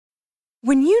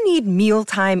When you need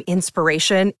mealtime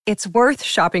inspiration, it's worth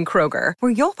shopping Kroger,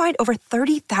 where you'll find over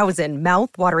 30,000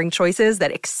 mouth-watering choices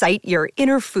that excite your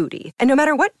inner foodie. And no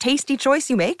matter what tasty choice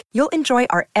you make, you'll enjoy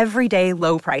our everyday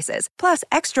low prices, plus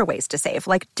extra ways to save,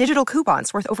 like digital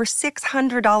coupons worth over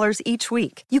 $600 each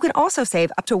week. You can also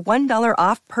save up to $1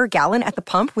 off per gallon at the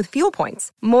pump with fuel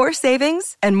points. More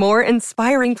savings and more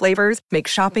inspiring flavors make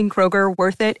shopping Kroger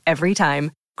worth it every time.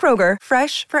 Kroger,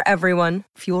 fresh for everyone.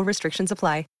 Fuel restrictions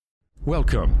apply.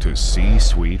 Welcome to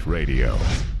C-Suite Radio.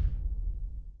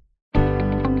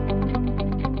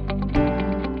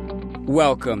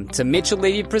 Welcome to Mitchell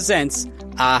Levy Presents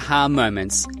Aha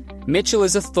Moments. Mitchell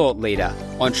is a thought leader,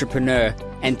 entrepreneur,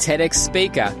 and TEDx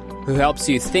speaker who helps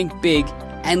you think big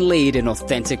and lead an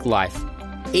authentic life.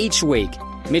 Each week,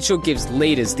 Mitchell gives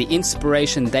leaders the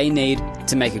inspiration they need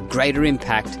to make a greater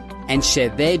impact and share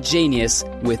their genius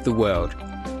with the world.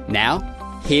 Now,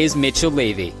 here's Mitchell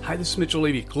Levy. Hi, this is Mitchell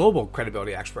Levy, global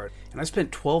credibility expert, and I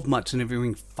spent 12 months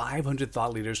interviewing 500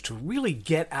 thought leaders to really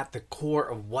get at the core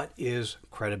of what is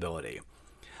credibility.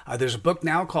 There's a book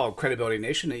now called Credibility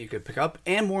Nation that you could pick up,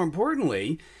 and more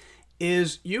importantly,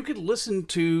 is you could listen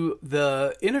to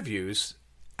the interviews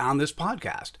on this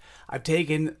podcast. I've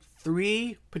taken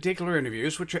 3 particular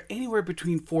interviews, which are anywhere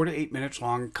between 4 to 8 minutes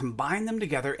long, combine them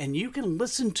together, and you can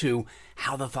listen to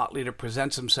how the thought leader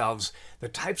presents themselves, the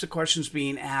types of questions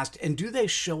being asked, and do they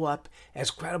show up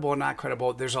as credible or not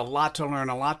credible. There's a lot to learn,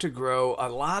 a lot to grow, a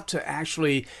lot to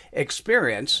actually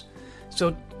experience.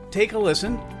 So take a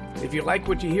listen. If you like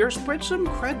what you hear, spread some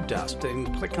cred dust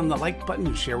and click on the like button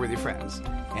and share with your friends.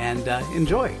 And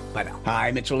enjoy. Bye now.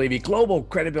 Hi, Mitchell Levy, global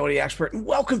credibility expert, and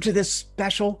welcome to this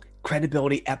special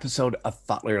credibility episode of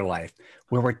Thought Leader Life,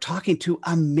 where we're talking to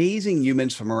amazing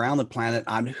humans from around the planet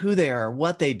on who they are,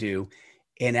 what they do,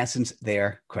 in essence,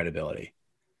 their credibility.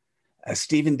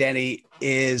 Stephen Denny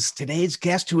is today's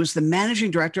guest, who is the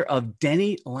managing director of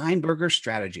Denny Lineberger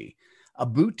Strategy, a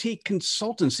boutique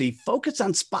consultancy focused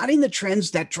on spotting the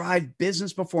trends that drive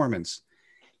business performance.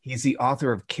 He's the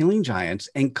author of Killing Giants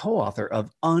and co-author of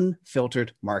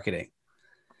Unfiltered Marketing.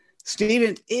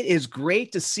 Stephen, it is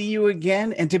great to see you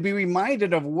again and to be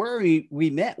reminded of where we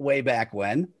met way back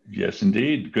when. Yes,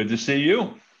 indeed. Good to see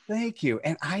you. Thank you.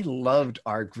 And I loved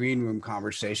our green room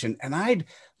conversation, and I'd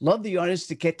love the audience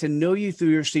to get to know you through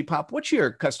your CPOP. What's your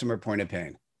customer point of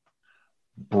pain?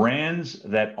 Brands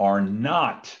that are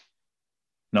not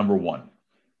number one.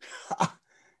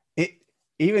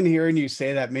 Even hearing you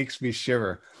say that makes me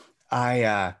shiver.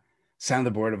 I sat on the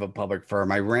board of a public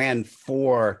firm. I ran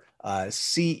 4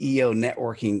 CEO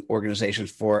networking organizations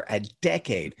for a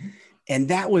decade. And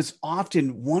that was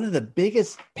often one of the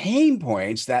biggest pain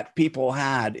points that people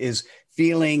had, is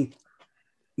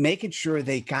making sure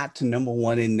they got to number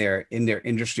one in their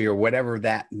industry or whatever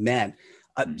that meant.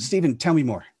 Stephen, tell me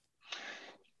more.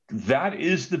 That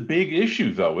is the big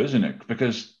issue, though, isn't it?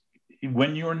 Because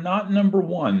when you're not number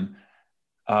one,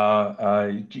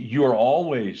 you're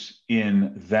always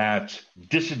in that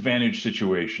disadvantaged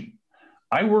situation.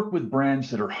 I work with brands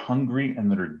that are hungry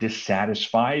and that are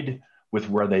dissatisfied with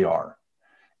where they are.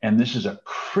 And this is a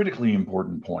critically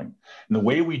important point. And the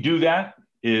way we do that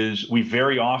is we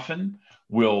very often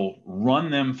will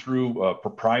run them through a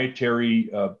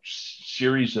proprietary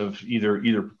series of either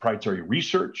proprietary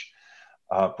research,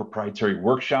 proprietary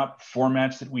workshop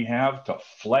formats that we have to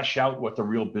flesh out what the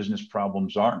real business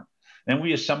problems are. Then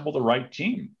we assemble the right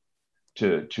team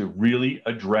to really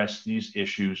address these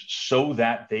issues so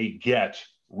that they get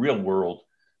real world,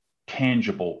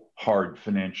 tangible, hard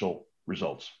financial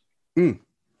results.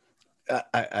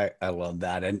 I love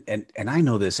that. And I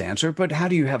know this answer, but how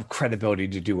do you have credibility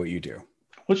to do what you do?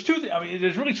 Well, it's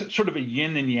there's really sort of a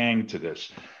yin and yang to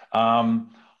this. On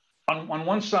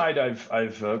one side,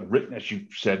 I've written, as you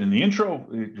said in the intro,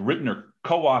 written or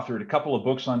co-authored a couple of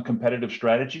books on competitive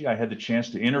strategy. I had the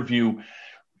chance to interview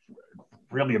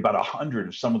really about 100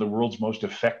 of some of the world's most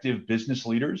effective business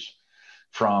leaders,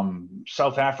 from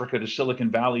South Africa to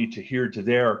Silicon Valley to here to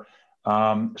there.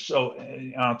 So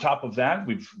on top of that,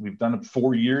 we've done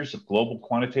 4 years of global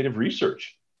quantitative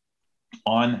research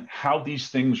on how these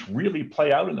things really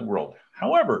play out in the world.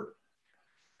 However,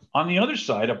 on the other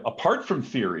side, apart from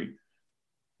theory,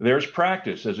 there's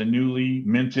practice. As a newly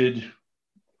minted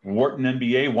Wharton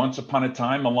MBA, once upon a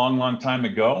time, a long, long time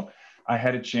ago, I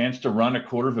had a chance to run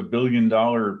 $250 million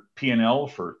P&L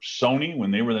for Sony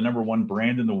when they were the number 1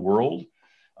 brand in the world.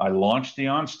 I launched the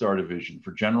OnStar division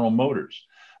for General Motors.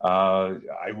 I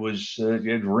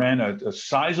ran a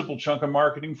sizable chunk of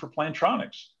marketing for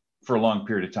Plantronics for a long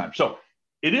period of time. So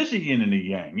it is a yin and a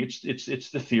yang.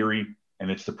 It's the theory and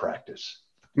it's the practice.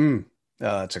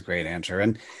 That's a great answer.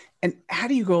 And how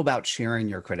do you go about sharing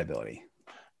your credibility?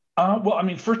 Well, I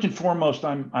mean, first and foremost,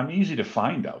 I'm easy to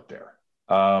find out there.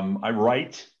 I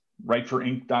write for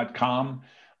Inc.com.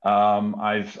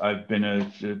 I've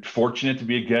been fortunate to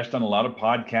be a guest on a lot of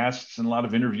podcasts and a lot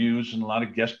of interviews and a lot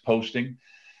of guest posting.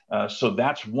 So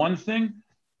that's one thing.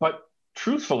 But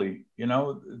truthfully,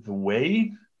 the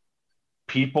way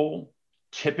people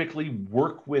typically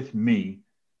work with me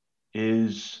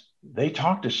is they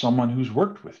talk to someone who's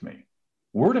worked with me.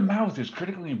 Word of mouth is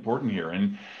critically important here.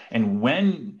 And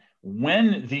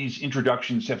when these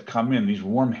introductions have come in, these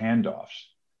warm handoffs,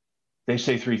 they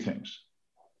say three things.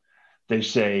 They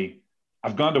say,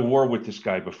 I've gone to war with this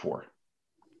guy before,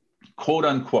 quote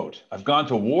unquote. I've gone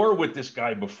to war with this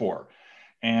guy before.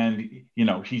 And,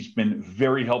 he's been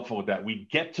very helpful with that. We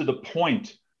get to the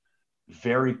point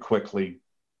very quickly.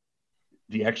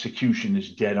 The execution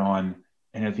is dead on.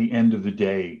 And at the end of the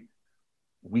day,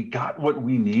 we got what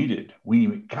we needed. We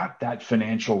got that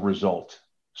financial result.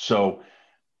 So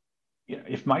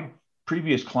if my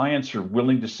previous clients are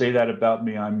willing to say that about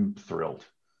me, I'm thrilled.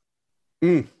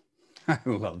 I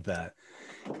love that.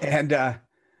 And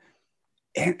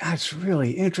that's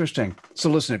really interesting. So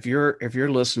listen, if you're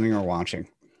listening or watching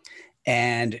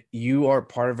and you are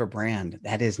part of a brand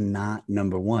that is not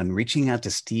number one, reaching out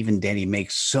to Steve and Denny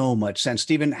makes so much sense.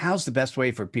 Stephen, how's the best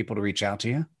way for people to reach out to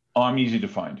you? Oh, I'm easy to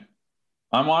find.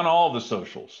 I'm on all the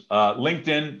socials.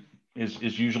 LinkedIn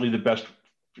is usually the best,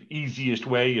 easiest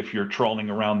way if you're trolling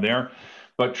around there.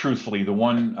 But truthfully, the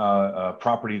one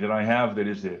property that I have that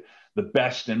is the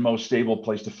best and most stable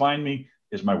place to find me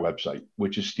is my website,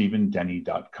 which is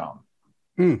stephendenny.com.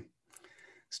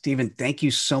 Stephen, thank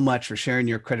you so much for sharing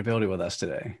your credibility with us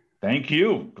today. Thank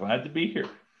you. Glad to be here.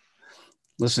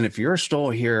 Listen, if you're still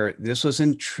here, this was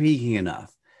intriguing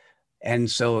enough. And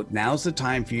so now's the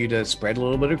time for you to spread a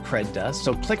little bit of cred dust.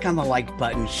 So click on the like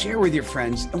button, share with your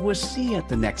friends, and we'll see you at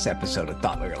the next episode of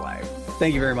Thought Leader Live.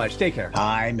 Thank you very much. Take care.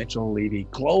 Hi, Mitchell Levy,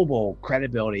 global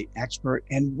credibility expert,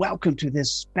 and welcome to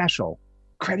this special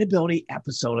credibility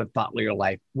episode of Thought Leader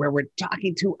Life, where we're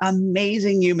talking to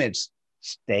amazing humans.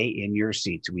 Stay in your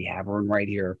seats. We have one right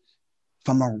here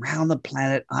from around the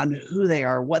planet on who they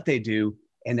are, what they do,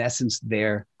 in essence,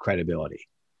 their credibility.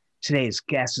 Today's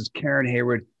guest is Karen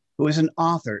Hayward, who is an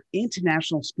author,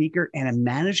 international speaker, and a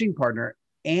managing partner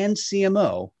and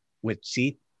CMO with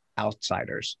Chief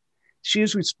Outsiders. She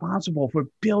is responsible for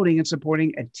building and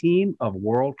supporting a team of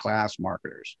world-class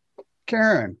marketers.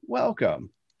 Karen, welcome.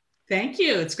 Thank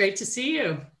you. It's great to see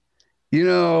you.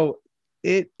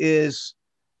 It is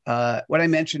what I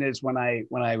mentioned is when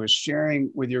I was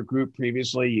sharing with your group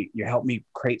previously, you helped me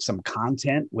create some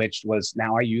content, which was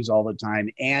now I use all the time.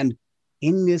 And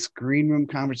in this green room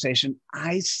conversation,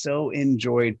 I so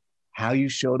enjoyed how you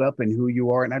showed up and who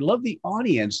you are. And I love the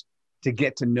audience to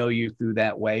get to know you through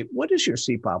that way. What is your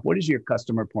CPOP? What is your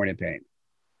customer point of pain?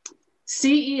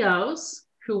 CEOs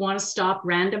who want to stop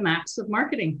random acts of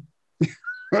marketing.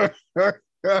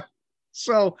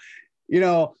 So,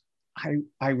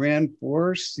 I ran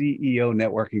 4 CEO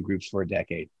networking groups for a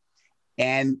decade.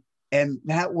 And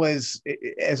that was,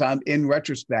 as I'm in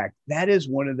retrospect, that is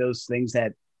one of those things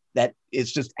that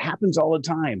it's just happens all the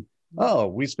time. Oh,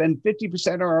 we spend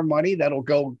 50% of our money, that'll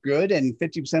go good, and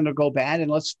 50% will go bad. And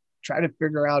let's try to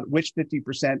figure out which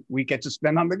 50% we get to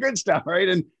spend on the good stuff, right?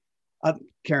 And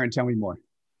Karen, tell me more.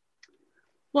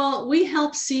 Well, we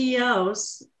help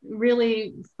CEOs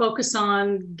really focus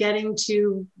on getting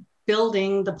to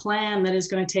building the plan that is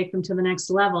going to take them to the next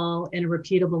level in a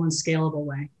repeatable and scalable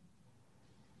way.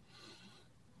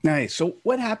 Nice. So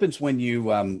what happens when you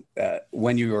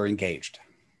are engaged?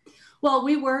 Well,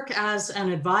 we work as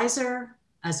an advisor,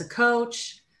 as a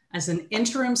coach, as an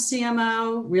interim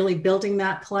CMO, really building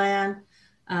that plan,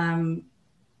 and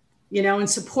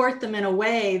support them in a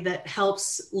way that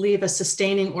helps leave a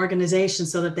sustaining organization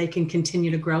so that they can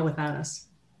continue to grow without us.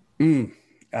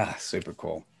 Super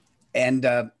cool. And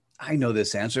I know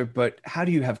this answer, but how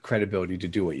do you have credibility to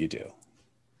do what you do?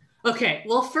 Okay.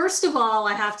 Well, first of all,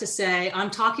 I have to say I'm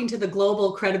talking to the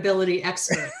global credibility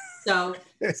expert. So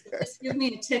just give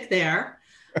me a tick there.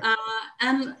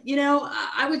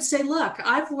 I would say, look,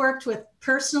 I've worked with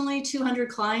personally 200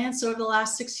 clients over the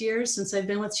last 6 years since I've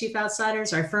been with Chief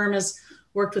Outsiders. Our firm has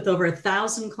worked with over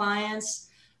 1,000 clients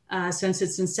since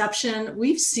its inception.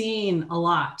 We've seen a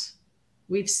lot.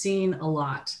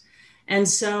 And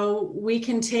so we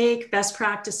can take best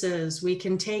practices. We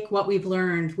can take what we've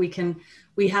learned.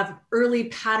 We have early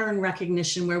pattern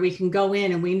recognition where we can go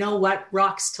in and we know what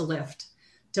rocks to lift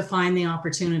to find the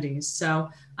opportunities. So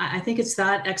I think it's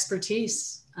that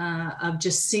expertise of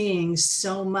just seeing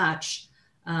so much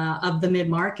of the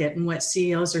mid-market and what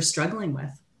CEOs are struggling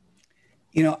with.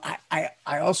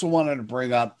 I also wanted to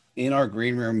bring up in our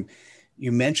green room,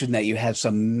 you mentioned that you had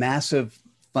some massive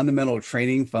fundamental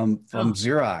training from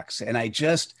Xerox. And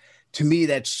to me,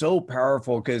 that's so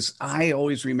powerful because I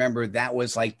always remember that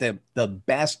was like the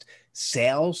best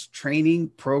sales training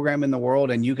program in the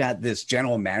world. And you got this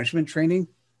general management training.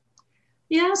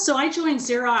 Yeah, so I joined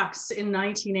Xerox in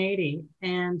 1980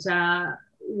 and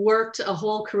worked a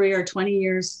whole career, 20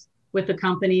 years with the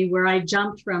company, where I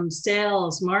jumped from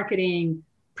sales, marketing,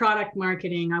 product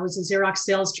marketing. I was a Xerox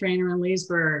sales trainer in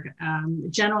Leesburg,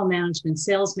 general management,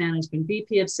 sales management,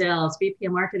 VP of sales, VP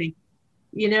of marketing.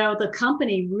 The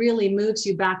company really moves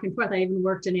you back and forth. I even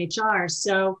worked in HR.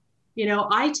 So,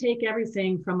 I take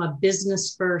everything from a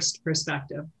business first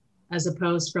perspective, as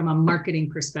opposed from a marketing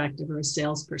perspective or a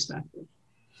sales perspective.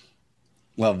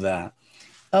 Love that.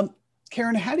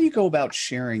 Karen, how do you go about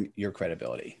sharing your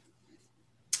credibility?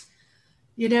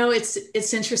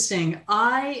 It's interesting.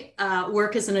 I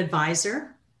work as an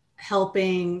advisor,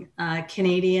 helping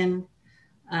Canadian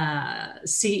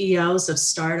CEOs of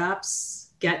startups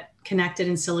get connected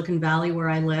in Silicon Valley, where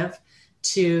I live,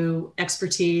 to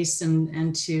expertise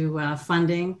and to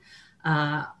funding.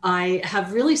 I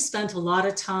have really spent a lot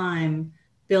of time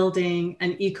building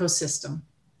an ecosystem.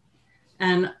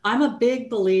 And I'm a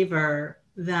big believer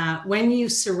that when you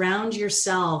surround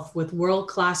yourself with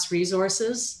world-class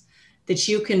resources that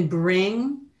you can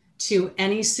bring to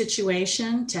any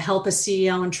situation to help a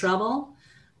CEO in trouble,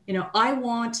 I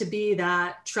want to be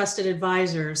that trusted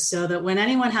advisor so that when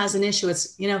anyone has an issue,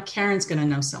 it's, Karen's going to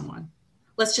know someone.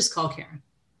 Let's just call Karen.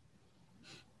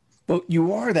 Well,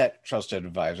 you are that trusted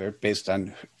advisor based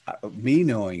on me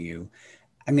knowing you.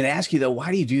 I'm going to ask you, though,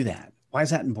 why do you do that? Why is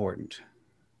that important?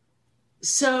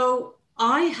 So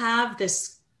I have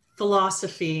this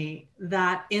philosophy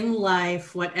that in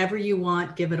life, whatever you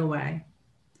want, give it away.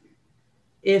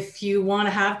 If you want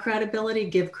to have credibility,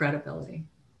 give credibility.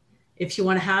 If you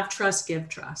want to have trust, give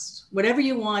trust. Whatever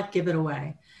you want, give it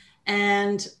away.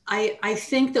 And I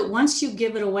think that once you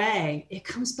give it away, it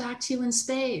comes back to you in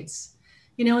spades.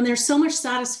 And there's so much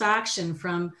satisfaction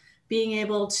from being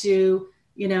able to,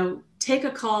 take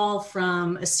a call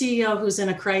from a CEO who's in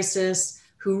a crisis,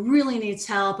 who really needs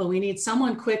help, and we need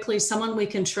someone quickly, someone we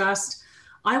can trust.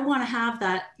 I want to have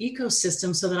that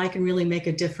ecosystem so that I can really make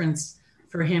a difference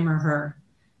for him or her.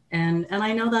 And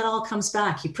I know that all comes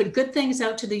back. You put good things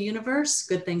out to the universe,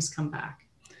 good things come back.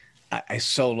 I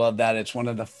so love that. It's one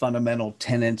of the fundamental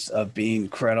tenets of being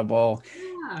credible.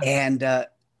 Yeah. And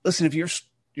listen, if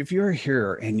you're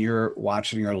here and you're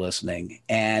watching or listening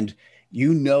and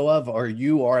you know of, or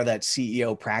you are that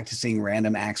CEO practicing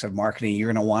random acts of marketing, you're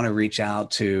going to want to reach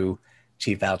out to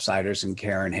Chief Outsiders and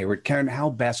Karen Hayward. Karen, how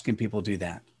best can people do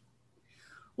that?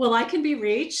 Well, I can be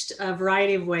reached a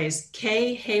variety of ways.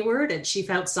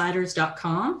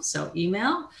 khayward@chiefoutsiders.com. So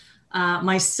email.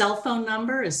 My cell phone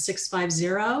number is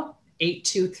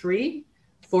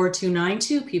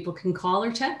 650-823-4292. People can call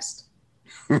or text.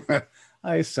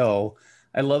 I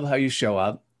love how you show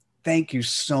up. Thank you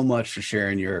so much for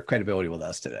sharing your credibility with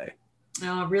us today.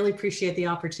 I really appreciate the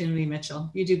opportunity,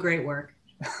 Mitchell. You do great work.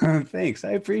 Thanks.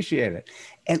 I appreciate it.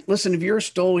 And listen, if you're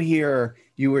still here,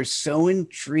 you were so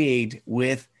intrigued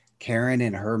with Karen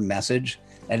and her message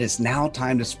that it's now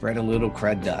time to spread a little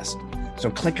cred dust.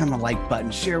 So click on the like button,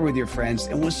 share with your friends,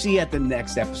 and we'll see you at the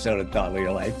next episode of Thought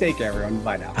Leader Life. Take care, everyone.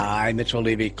 Bye now. Hi, Mitchell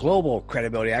Levy, global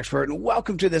credibility expert, and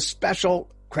welcome to this special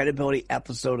credibility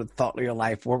episode of Thought Leader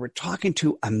Life, where we're talking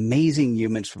to amazing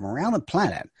humans from around the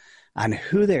planet on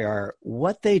who they are,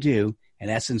 what they do, in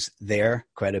essence, their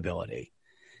credibility.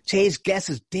 Today's guest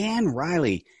is Dan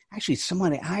Riley, actually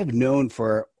someone I've known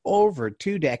for over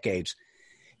 2 decades.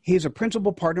 He's a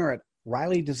principal partner at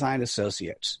Riley Design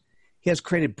Associates. He has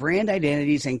created brand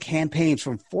identities and campaigns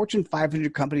from Fortune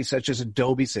 500 companies such as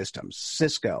Adobe Systems,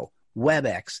 Cisco,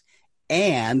 WebEx,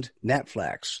 and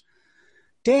Netflix.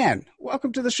 Dan,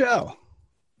 welcome to the show.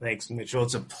 Thanks, Mitchell.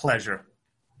 It's a pleasure.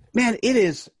 Man, it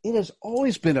has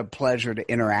always been a pleasure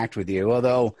to interact with you,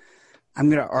 although I'm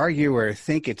going to argue or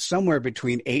think it's somewhere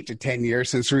between 8 to 10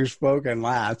 years since we've spoken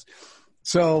last.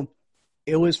 So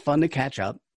it was fun to catch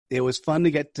up. It was fun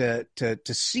to get to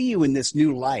see you in this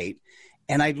new light.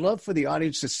 And I'd love for the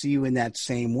audience to see you in that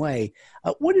same way.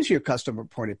 What is your customer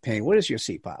point of pain? What is your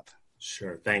CPOP?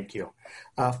 Sure. Thank you.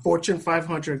 Fortune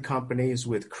 500 companies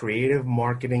with creative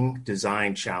marketing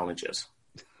design challenges.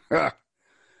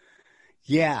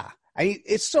 Yeah.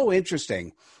 It's so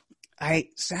interesting. I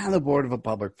sat on the board of a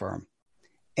public firm,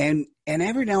 and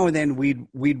every now and then we'd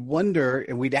wonder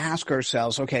and we'd ask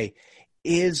ourselves, okay,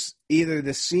 is either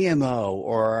the CMO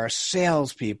or our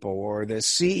salespeople or the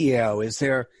CEO, is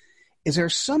there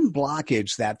some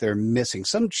blockage that they're missing,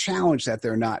 some challenge that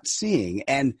they're not seeing?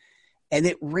 And And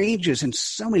it ranges in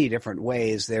so many different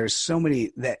ways. There's so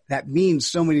many that means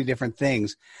so many different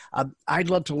things. I'd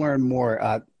love to learn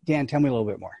more. Dan, tell me a little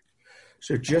bit more.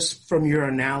 So just from your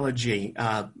analogy,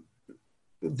 I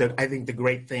think the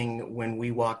great thing when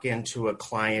we walk into a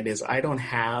client is we don't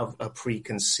have a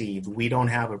preconceived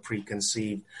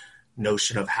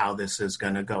notion of how this is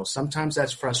going to go. Sometimes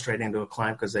that's frustrating to a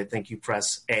client because they think you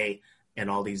press A and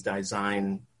all these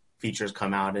design features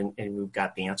come out and we've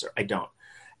got the answer. I don't.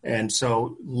 And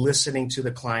so listening to the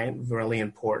client, really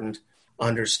important,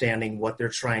 understanding what they're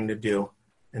trying to do.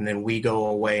 And then we go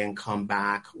away and come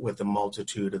back with a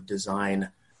multitude of design,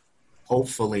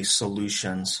 hopefully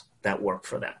solutions that work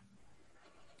for them.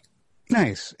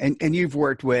 Nice. And you've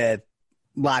worked with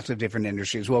lots of different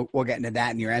industries. We'll get into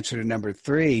that in your answer to number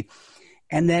 3.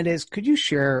 And that is, could you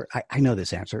share, I know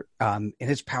this answer, and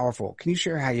it's powerful. Can you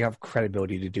share how you have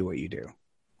credibility to do what you do?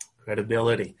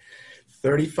 Credibility.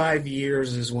 35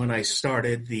 years is when I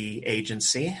started the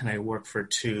agency, and I worked for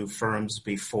 2 firms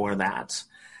before that.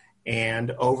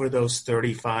 And over those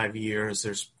 35 years,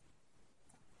 there's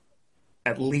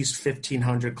at least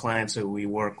 1,500 clients that we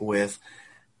work with,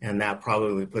 and that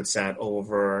probably puts that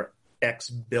over X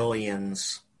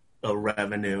billions of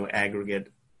revenue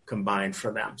aggregate combined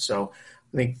for them. So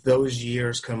I think those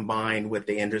years combined with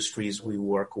the industries we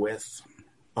work with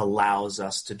allows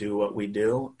us to do what we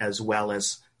do, as well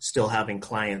as still having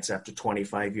clients after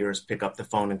 25 years pick up the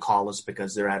phone and call us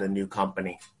because they're at a new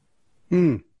company.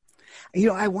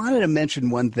 I wanted to mention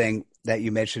one thing that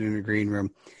you mentioned in the green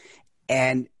room.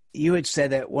 And you had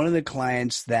said that one of the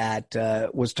clients that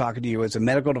was talking to you was a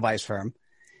medical device firm.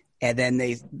 And then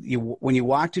when you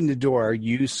walked in the door,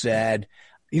 you said,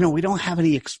 we don't have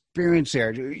any experience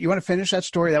there. You want to finish that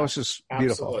story? That was just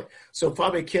beautiful. Absolutely. So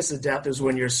probably a kiss of death is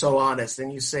when you're so honest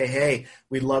and you say, hey,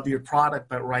 we love your product,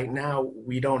 but right now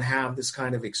we don't have this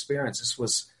kind of experience. This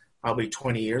was probably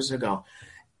 20 years ago.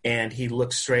 And he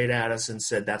looked straight at us and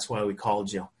said, that's why we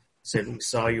called you. Said, we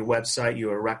saw your website, you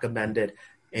were recommended,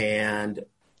 and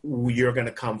you're going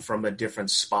to come from a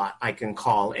different spot. I can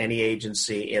call any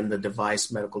agency in the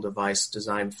medical device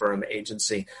design firm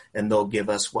agency, and they'll give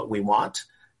us what we want,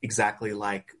 exactly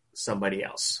like somebody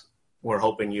else. We're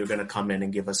hoping you're going to come in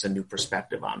and give us a new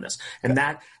perspective on this. And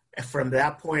that, from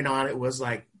that point on, it was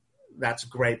like, that's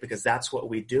great, because that's what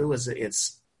we do. Is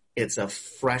it's a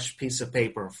fresh piece of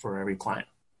paper for every client.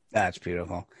 That's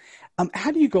beautiful.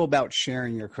 How do you go about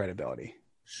sharing your credibility?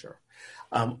 Sure.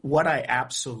 What I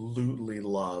absolutely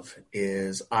love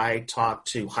is I talk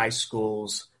to high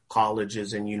schools,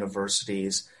 colleges, and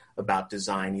universities about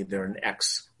design. Either an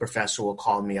ex-professor will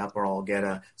call me up, or I'll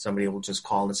get somebody will just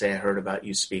call and say, I heard about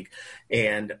you speak.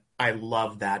 And I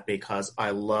love that because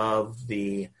I love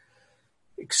the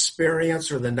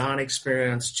experience or the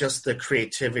non-experience, just the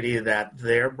creativity that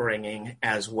they're bringing,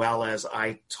 as well as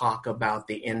I talk about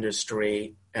the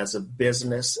industry as a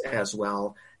business as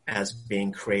well as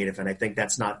being creative. And I think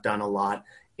that's not done a lot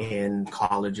in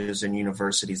colleges and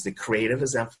universities. The creative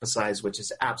is emphasized, which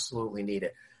is absolutely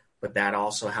needed, but that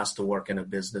also has to work in a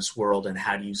business world. And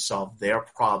how do you solve their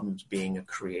problems being a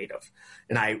creative?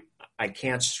 And I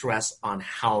can't stress on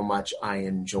how much I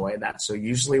enjoy that. So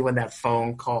usually when that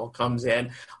phone call comes in,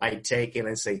 I take it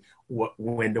and say,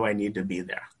 when do I need to be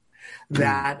there?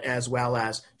 That, as well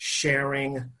as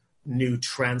sharing new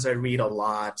trends. I read a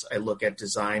lot. I look at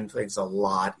design things a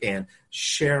lot, and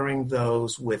sharing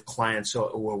those with clients who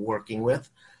we're working with,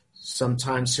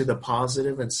 sometimes to the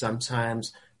positive and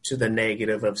sometimes to the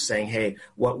negative of saying, hey,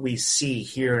 what we see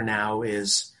here now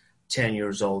is 10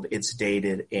 years old, it's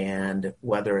dated, and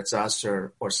whether it's us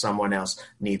or someone else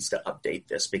needs to update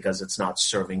this because it's not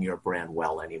serving your brand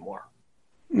well anymore.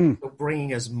 So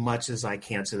bringing as much as I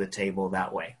can to the table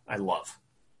that way, I love.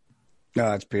 Oh,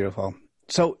 that's beautiful.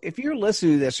 So if you're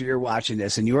listening to this or you're watching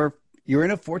this and you're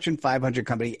in a Fortune 500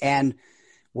 company, and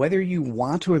whether you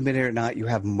want to admit it or not, you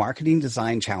have marketing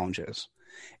design challenges,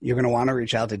 you're going to want to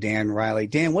reach out to Dan Riley.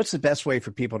 Dan, what's the best way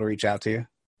for people to reach out to you?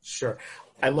 Sure.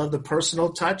 I love the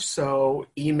personal touch, so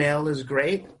email is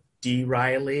great,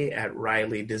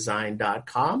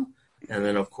 driley@rileydesign.com. And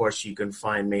then, of course, you can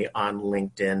find me on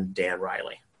LinkedIn, Dan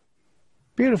Riley.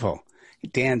 Beautiful.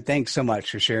 Dan, thanks so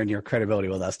much for sharing your credibility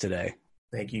with us today.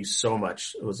 Thank you so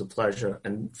much. It was a pleasure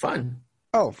and fun.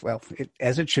 Oh, well,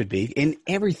 as it should be in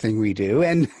everything we do.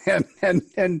 And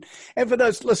for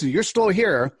those, listen, you're still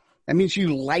here. That means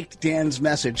you liked Dan's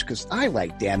message, because I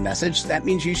like Dan's message. That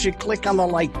means you should click on the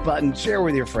like button, share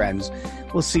with your friends.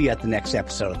 We'll see you at the next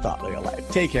episode of Thought Leader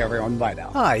Live. Take care, everyone. Bye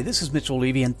now. Hi, this is Mitchell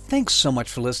Levy, and thanks so much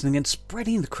for listening and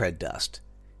spreading the cred dust.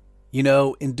 You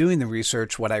know, in doing the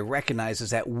research, what I recognize is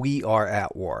that we are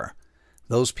at war.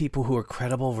 Those people who are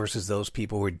credible versus those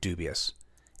people who are dubious.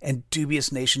 And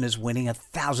Dubious Nation is winning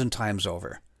 1,000 times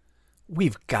over.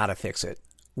 We've got to fix it.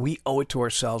 We owe it to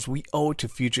ourselves. We owe it to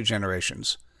future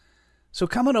generations. So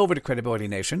come on over to Credibility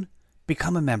Nation.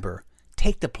 Become a member.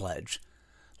 Take the pledge.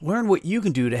 Learn what you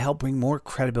can do to help bring more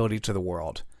credibility to the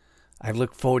world. I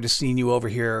look forward to seeing you over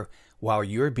here while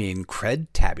you're being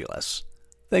cred-tabulous.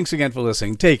 Thanks again for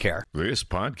listening. Take care. This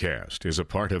podcast is a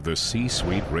part of the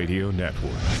C-Suite Radio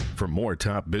Network. For more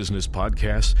top business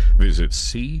podcasts, visit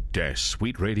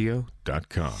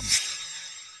c-suiteradio.com.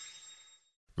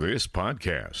 This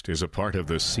podcast is a part of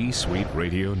the C-Suite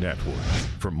Radio Network.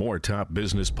 For more top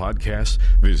business podcasts,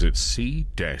 visit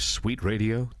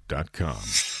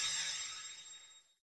c-suiteradio.com.